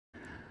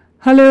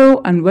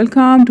Hello and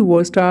welcome to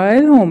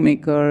Versatile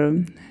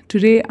Homemaker.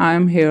 Today I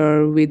am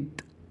here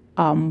with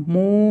a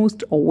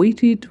most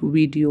awaited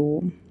video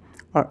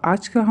और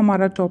आज का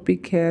हमारा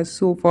topic है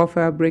sofa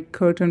fabric,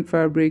 curtain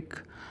fabric,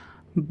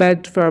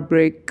 bed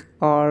fabric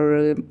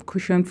और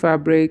cushion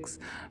fabrics.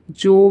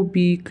 जो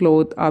भी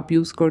क्लॉथ आप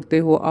यूज़ करते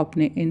हो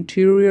अपने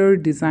इंटीरियर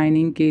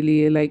डिज़ाइनिंग के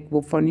लिए, लाइक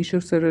वो फर्नीचर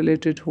से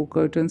रिलेटेड हो,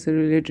 कर्टन से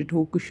रिलेटेड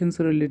हो, कुशन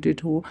से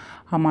रिलेटेड हो,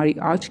 हमारी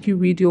आज की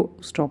वीडियो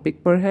उस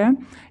टॉपिक पर है।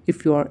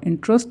 If you are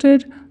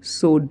interested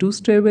so do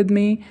stay with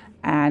me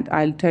and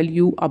I will tell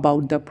you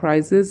about the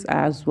prices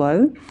as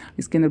well.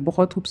 इसके अंदर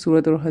बहुत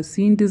खूबसूरत और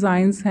हसीन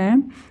डिज़ाइंस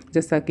हैं,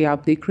 जैसा कि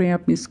आप देख रहे हैं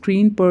अपनी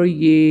स्क्रीन पर।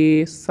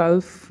 ये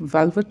सेल्फ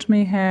वेलवेट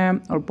में है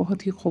और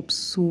बहुत ही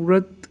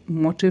खूबसूरत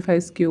मोटिव है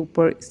इसके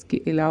ऊपर। इसके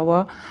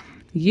अलावा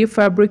ये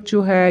फैब्रिक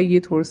जो है ये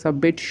थोड़ा सा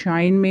बिट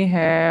शाइन में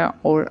है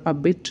और a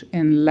bit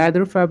in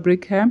leather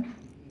fabric है।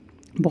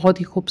 बहुत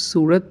ही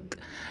खूबसूरत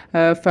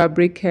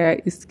फैब्रिक है।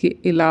 इसके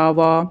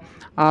अलावा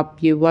आप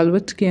ये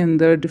वेलवेट के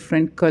अंदर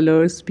डिफरेंट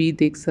कलर्स भी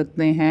देख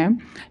सकते हैं।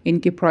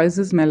 इनके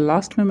प्राइसेस मैं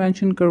लास्ट में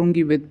मेंशन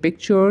करूँगी विद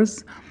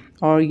पिक्चर्स।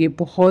 और ये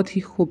बहुत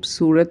ही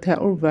खूबसूरत है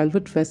और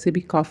वेलवेट वैसे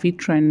भी काफ़ी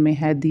ट्रेंड में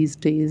है दीज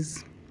डेज़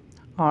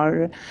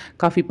और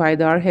काफ़ी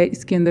पायदार है।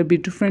 इसके अंदर भी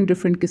डिफरेंट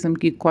डिफरेंट किस्म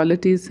की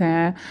क्वालिटीज़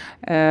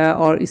हैं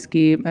और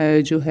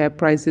इसकी जो है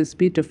प्राइसेस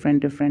भी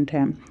डिफरेंट डिफरेंट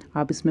हैं।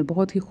 आप इसमें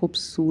बहुत ही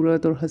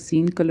खूबसूरत और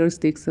हसीन कलर्स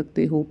देख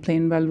सकते हो।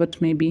 प्लेन वेलवेट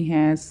में भी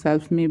हैं,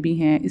 सेल्फ में भी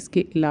हैं।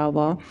 इसके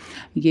अलावा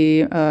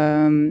ये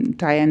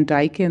टाई एंड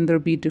डाई के अंदर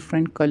भी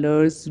डिफरेंट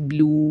कलर्स,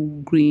 ब्लू,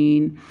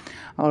 ग्रीन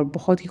और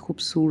बहुत ही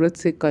खूबसूरत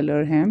से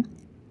कलर हैं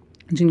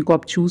जिनको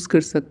आप चूज़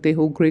कर सकते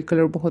हो। ग्रे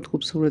कलर बहुत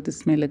खूबसूरत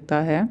इसमें लगता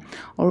है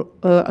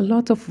और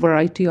लॉट ऑफ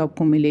वैरायटी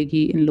आपको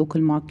मिलेगी इन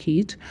लोकल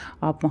मार्केट।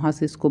 आप वहाँ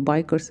से इसको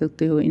बाय कर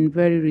सकते हो इन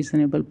वेरी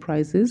रीज़नेबल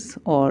प्राइसेस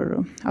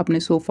और अपने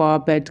सोफ़ा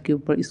बेड के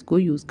ऊपर इसको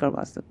यूज़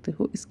करवा सकते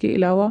हो। इसके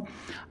अलावा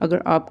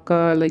अगर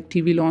आपका लाइक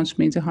टीवी लॉन्च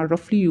में जहाँ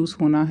रफली यूज़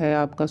होना है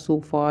आपका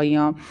सोफ़ा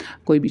या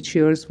कोई भी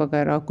चेयर्स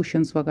वगैरह,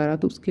 कुशन्स वगैरह,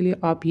 तो उसके लिए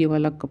आप ये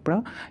वाला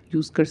कपड़ा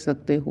यूज़ कर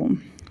सकते हो।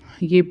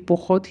 ये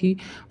बहुत ही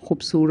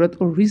खूबसूरत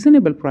और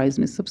रीज़नेबल प्राइस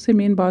में, सबसे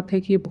मेन बात है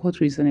कि ये बहुत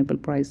रीज़नेबल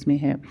प्राइस में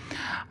है।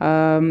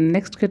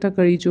 नेक्स्ट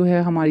कैटेगरी जो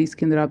है हमारी,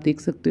 इसके अंदर आप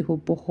देख सकते हो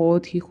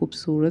बहुत ही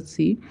खूबसूरत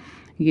सी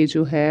ये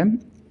जो है,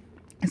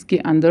 इसके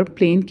अंदर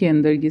प्लेन के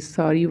अंदर ये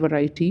सारी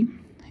वैरायटी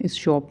इस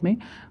शॉप में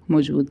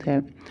मौजूद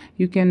है।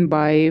 You can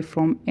buy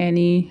from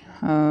any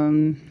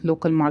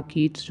local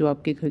market जो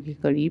आपके घर के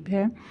करीब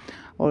है।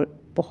 और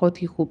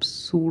बहुत ही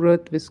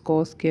खूबसूरत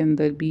विस्कोस के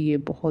अंदर भी ये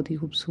बहुत ही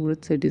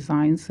खूबसूरत से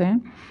डिज़ाइंस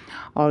हैं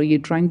और ये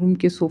ड्राइंग रूम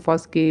के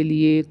सोफ़ास के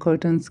लिए,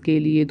 कर्टन्स के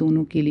लिए,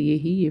 दोनों के लिए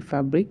ही ये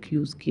फैब्रिक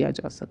यूज़ किया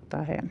जा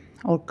सकता है।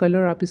 और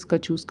कलर आप इसका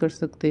चूज़ कर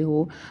सकते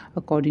हो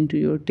अकॉर्डिंग टू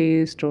योर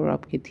टेस्ट और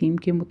आपके थीम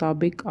के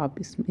मुताबिक आप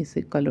इसमें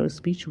से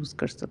कलर्स भी चूज़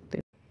कर सकते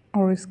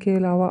हो। और इसके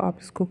अलावा आप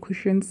इसको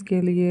कुशन्स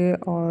के लिए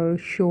और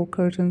शो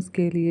कर्टन्स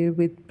के लिए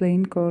विद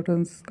प्लेन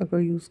कर्टन्स अगर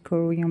यूज़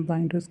करो या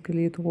ब्लाइंडर्स के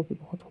लिए तो वो भी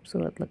बहुत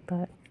खूबसूरत लगता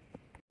है।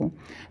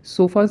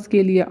 सोफ़ाज़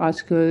के लिए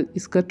आजकल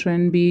इसका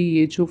ट्रेंड भी,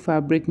 ये जो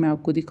फैब्रिक मैं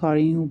आपको दिखा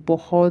रही हूँ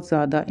बहुत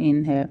ज़्यादा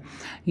इन है।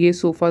 ये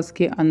सोफ़ाज़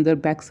के अंदर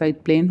बैक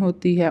साइड प्लेन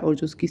होती है और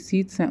जो उसकी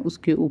सीट्स हैं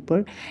उसके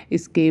ऊपर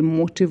इसके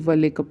मोटिव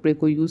वाले कपड़े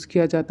को यूज़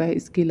किया जाता है।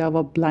 इसके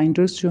अलावा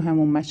ब्लाइंडर्स जो हैं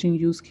वो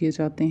मैचिंग यूज़ किए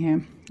जाते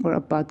हैं। और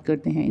अब बात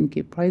करते हैं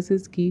इनके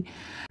प्राइसेस की।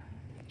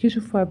 ये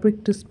जो फैब्रिक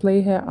डिस्प्ले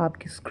है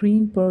आपकी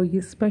स्क्रीन पर,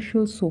 ये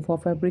स्पेशल सोफ़ा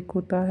फैब्रिक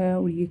होता है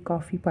और ये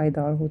काफ़ी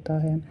पायदार होता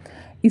है।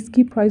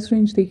 इसकी प्राइस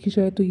रेंज देखी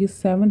जाए तो ये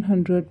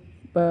 700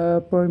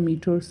 पर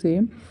मीटर से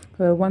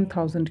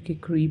 1000 के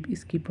करीब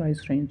इसकी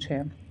प्राइस रेंज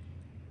है।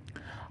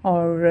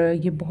 और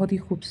ये बहुत ही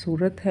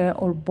खूबसूरत है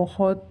और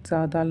बहुत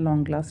ज़्यादा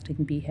लॉन्ग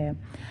लास्टिंग भी है।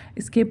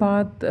 इसके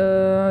बाद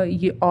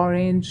ये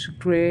orange,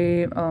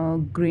 grey,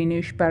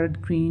 greenish, parrot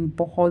green,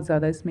 बहुत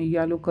ज़्यादा इसमें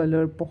येलो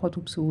कलर बहुत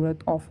खूबसूरत,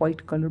 ऑफ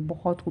वाइट कलर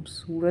बहुत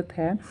खूबसूरत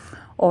है।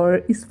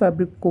 और इस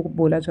फैब्रिक को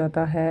बोला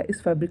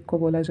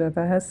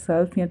जाता है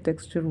सेल्फ या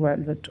टेक्सचर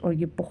वेलवेट और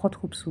ये बहुत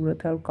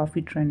खूबसूरत है और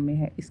काफ़ी ट्रेंड में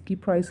है। इसकी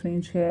प्राइस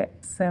रेंज है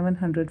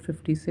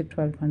 750 से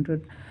 1200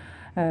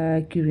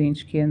 की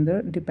रेंज के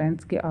अंदर।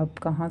 डिपेंड्स कि आप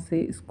कहाँ से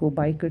इसको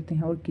बाय करते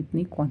हैं और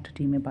कितनी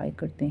क्वांटिटी में बाय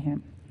करते हैं।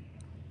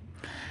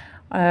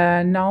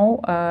 Now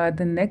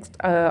the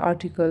next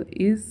article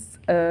is,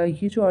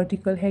 ये जो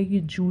आर्टिकल है ये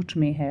जूट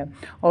में है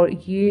और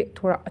ये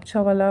थोड़ा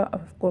अच्छा वाला,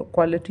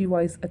 क्वालिटी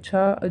वाइज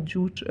अच्छा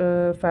जूट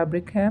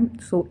फैब्रिक है।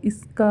 सो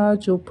इसका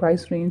जो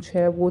प्राइस रेंज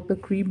है वो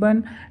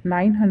तकरीबन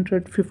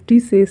 950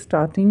 से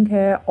स्टार्टिंग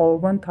है और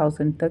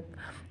 1000 तक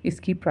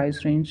इसकी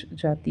प्राइस रेंज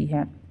जाती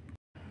है।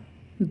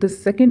 The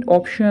second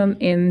option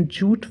in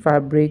jute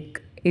fabric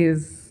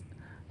is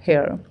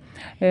here.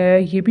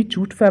 ये भी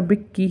जूट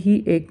फैब्रिक की ही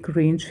एक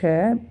रेंज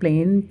है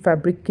प्लेन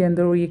फैब्रिक के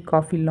अंदर और ये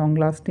काफ़ी लॉन्ग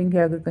लास्टिंग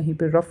है। अगर कहीं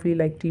पे रफली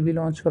लाइक टीवी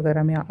लॉन्च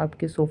वगैरह में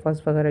आपके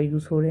सोफ़ास वगैरह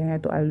यूज़ हो रहे हैं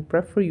तो आई विल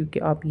प्रेफर यू कि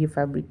आप ये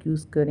फैब्रिक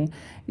यूज़ करें।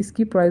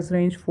 इसकी प्राइस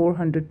रेंज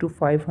 400 to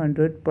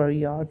 500 पर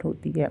यार्ड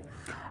होती है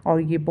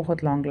और ये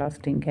बहुत लॉन्ग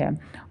लास्टिंग है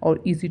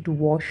और इजी टू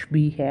वॉश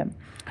भी है।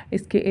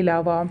 इसके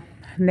अलावा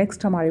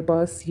नेक्स्ट हमारे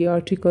पास ये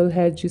आर्टिकल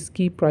है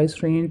जिसकी प्राइस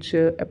रेंज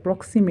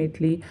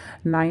अप्रॉक्सीमेटली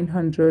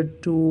 900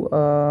 टू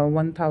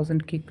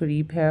 1000 के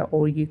करीब है,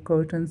 और ये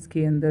कर्टन्स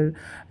के अंदर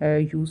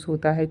यूज़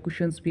होता है।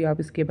 कुशन्स भी आप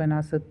इसके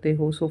बना सकते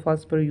हो,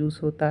 सोफ़ाज़ पर यूज़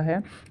होता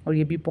है और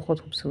ये भी बहुत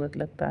खूबसूरत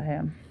लगता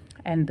है।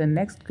 And the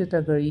next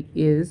category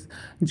is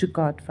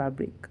jacquard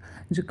fabric.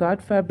 Jacquard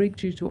fabric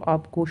जो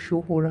आपको शो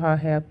हो रहा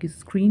है आपकी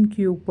स्क्रीन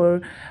के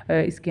ऊपर,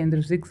 इसके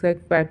अंदर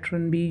जिगजैग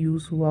पैटर्न भी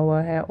यूज़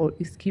हुआ है और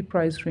इसकी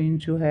प्राइस रेंज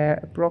जो है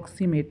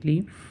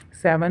अप्रॉक्सीमेटली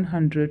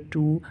 700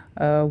 टू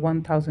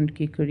 1000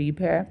 के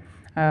करीब है।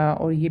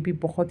 और ये भी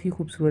बहुत ही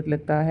खूबसूरत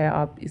लगता है।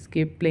 आप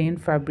इसके प्लेन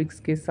फैब्रिक्स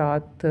के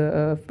साथ,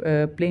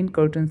 प्लेन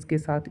कर्टन्स के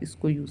साथ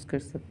इसको यूज़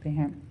कर सकते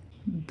हैं।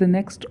 The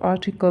next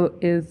article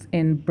is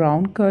in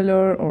brown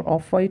color और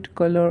ऑफ वाइट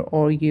कलर,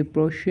 और ये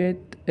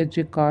ब्रोशेट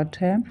जिकार्ड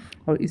है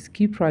और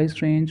इसकी प्राइस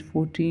रेंज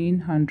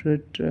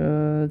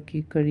 1400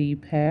 के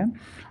करीब है।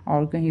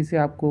 और कहीं से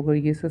आपको अगर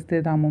ये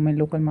सस्ते दामों में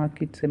लोकल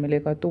मार्केट से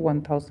मिलेगा तो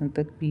 1000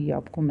 तक भी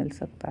आपको मिल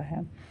सकता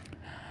है।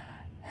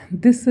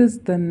 This is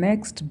the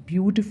next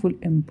beautiful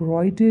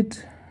embroidered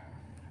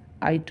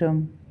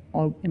item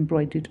और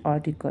एम्ब्रॉयडर्ड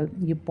आर्टिकल।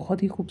 ये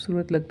बहुत ही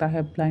खूबसूरत लगता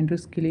है,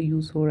 ब्लाइंडर्स के लिए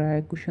यूज़ हो रहा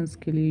है, कुशन्स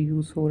के लिए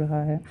यूज़ हो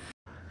रहा है।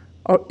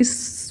 और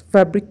इस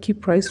फैब्रिक की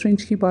प्राइस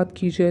रेंज की बात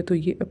की जाए तो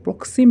ये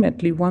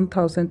अप्रॉक्सीमेटली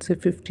 1000 से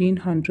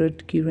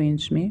 1500 की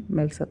रेंज में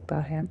मिल सकता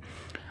है।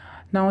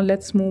 Now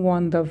let's move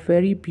on the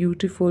very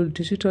beautiful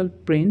digital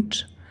print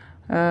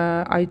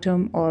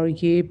item, और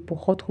ये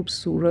बहुत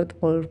खूबसूरत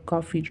और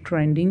काफ़ी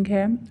ट्रेंडिंग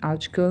है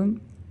आजकल।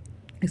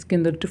 इसके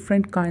अंदर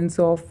डिफरेंट काइंड्स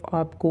ऑफ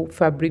आपको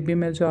फैब्रिक भी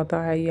मिल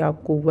जाता है, ये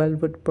आपको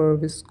वेलवेट पर,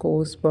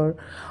 विस्कोस पर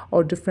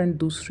और डिफरेंट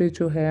दूसरे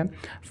जो है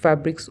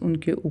फैब्रिक्स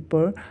उनके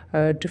ऊपर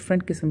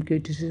डिफरेंट किस्म के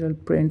डिजिटल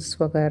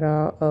प्रिंट्स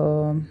वगैरह,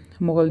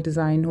 मुग़ल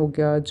डिज़ाइन हो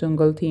गया,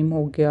 जंगल थीम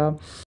हो गया,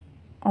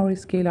 और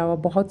इसके अलावा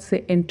बहुत से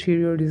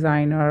इंटीरियर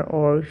डिज़ाइनर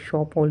और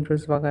शॉप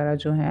होल्डर्स वगैरह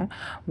जो हैं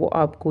वो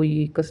आपको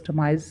ये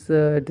कस्टमाइज़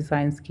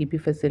डिज़ाइंस की भी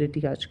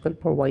फैसिलिटी आजकल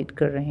प्रोवाइड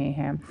कर रहे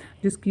हैं,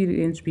 जिसकी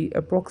रेंज भी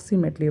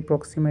अप्रॉक्सीमेटली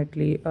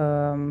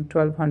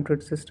 1200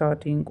 से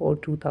स्टार्टिंग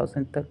और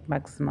 2000 तक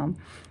मैक्सिमम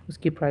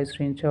उसकी प्राइस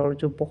रेंज है। और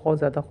जो बहुत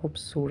ज़्यादा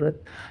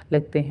खूबसूरत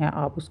लगते हैं,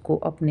 आप उसको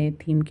अपने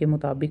थीम के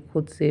मुताबिक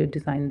खुद से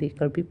डिज़ाइन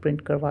देकर भी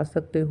प्रिंट करवा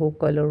सकते हो,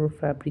 कलर और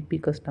फैब्रिक भी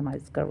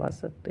कस्टमाइज़ करवा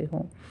सकते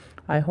हो।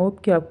 आई होप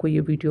कि आपको ये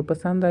वीडियो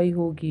पसंद आई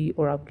होगी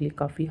और आपके लिए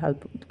काफ़ी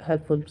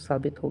हेल्पफुल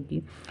साबित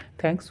होगी।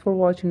 Thanks for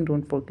watching,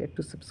 don't forget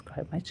to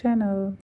subscribe my channel.